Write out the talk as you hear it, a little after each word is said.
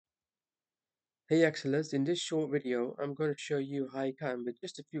Hey Axelas, in this short video, I'm going to show you how you can, with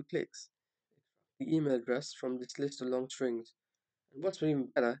just a few clicks, the email address from this list of long strings. And what's even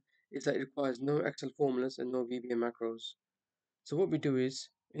better is that it requires no Excel formulas and no VBA macros. So what we do is,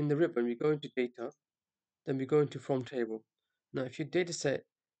 in the ribbon, we go into data, then we go into from table. Now, if your data set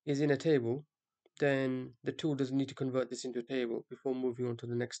is in a table, then the tool doesn't need to convert this into a table before moving on to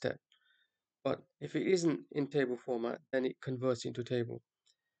the next step. But if it isn't in table format, then it converts into a table.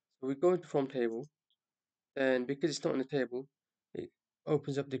 So we go into from table, and because it's not in the table, it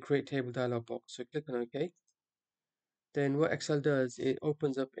opens up the create table dialog box. So click on OK. Then what Excel does, it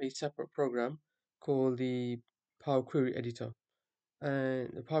opens up a separate program called the Power Query Editor. And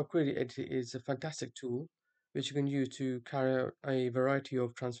the Power Query Editor is a fantastic tool which you can use to carry out a variety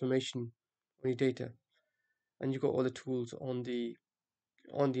of transformation on your data. And you've got all the tools on the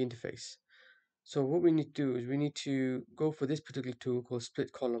interface. So what we need to do is we need to go for this particular tool called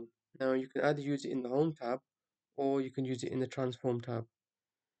Split Column. Now you can either use it in the Home tab or you can use it in the Transform tab.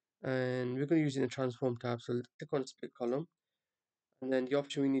 And we're going to use it in the Transform tab. So click on Split Column, and then the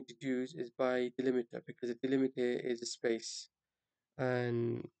option we need to use is by delimiter, because the delimiter is a space.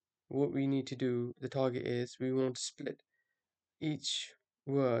 And what we need to do, the target is we want to split each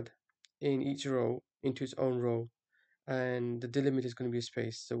word in each row into its own row, and the delimiter is going to be a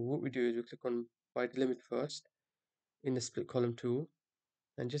space. So what we do is we click on by delimiter first in the split column tool,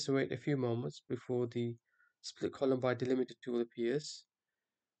 and just wait a few moments before the split column by delimiter tool appears.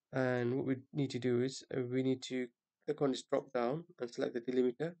 And what we need to do is we need to click on this drop down and select the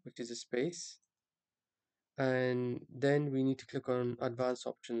delimiter, which is a space, and then we need to click on advanced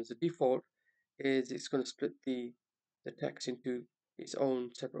options. The default is it's going to split the text into its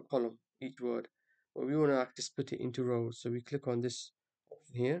own separate column, each word, but we want to actually split it into rows. So we click on this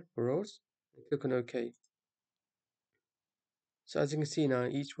option here for rows and click on OK. So as you can see now,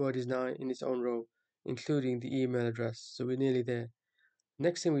 each word is now in its own row, including the email address. So we're nearly there.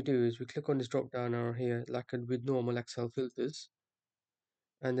 Next thing we do is we click on this drop down arrow here, like with normal Excel filters,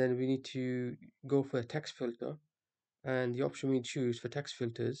 and then we need to go for a text filter, and the option we choose for text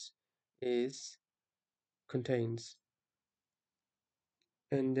filters is contains.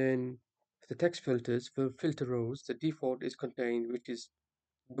 And then for the text filters, for filter rows, the default is contained, which is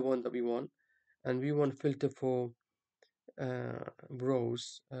the one that we want, and we want to filter for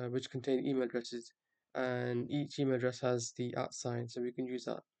rows which contain email addresses, and each email address has the @ sign, so we can use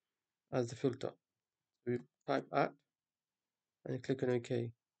that as the filter. We type @ and click on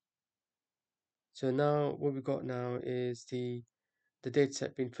OK. So now what we've got now is the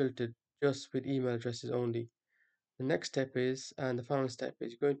dataset being filtered just with email addresses only. The next step is, and the final step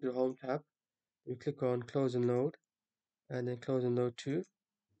is, you go into the Home tab, you click on Close and Load, and then Close and Load to,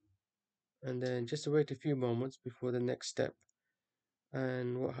 and then just wait a few moments before the next step.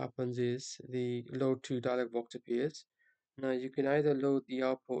 And what happens is the Load to dialog box appears. Now you can either load the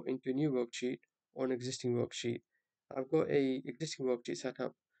output into a new worksheet or an existing worksheet. I've got a existing worksheet set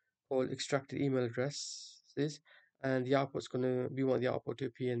up called extracted email addresses, and the output's gonna we want the output to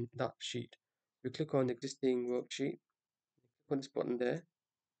appear in that sheet. We click on the existing worksheet, click on this button there,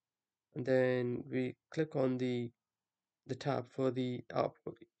 and then we click on the tab for the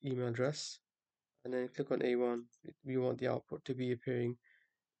output email address, and then click on A1. We want the output to be appearing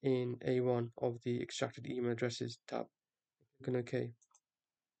in A1 of the extracted email addresses tab. Click on OK,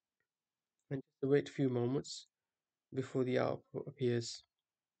 and just wait a few moments before the output appears.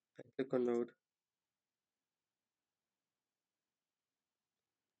 And click on Load.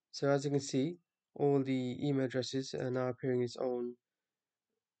 So as you can see, all the email addresses are now appearing in its own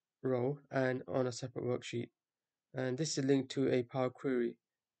row and on a separate worksheet. And this is linked to a Power Query,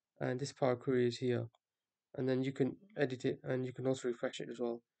 and this Power Query is here. And then you can edit it, and you can also refresh it as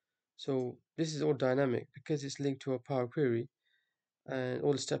well. So this is all dynamic because it's linked to a Power Query, and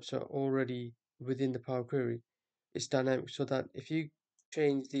all the steps are already within the Power Query. It's dynamic, so that if you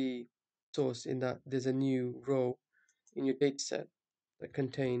change the source, in that there's a new row in your dataset that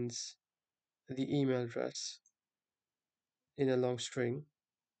contains the email address in a long string,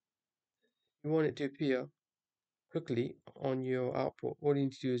 you want it to appear quickly on your output, all you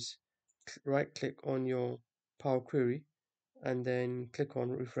need to do is right click on your Power Query and then click on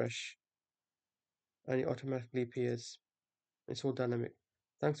refresh, and it automatically appears. It's all dynamic.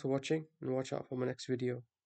 Thanks for watching, and watch out for my next video.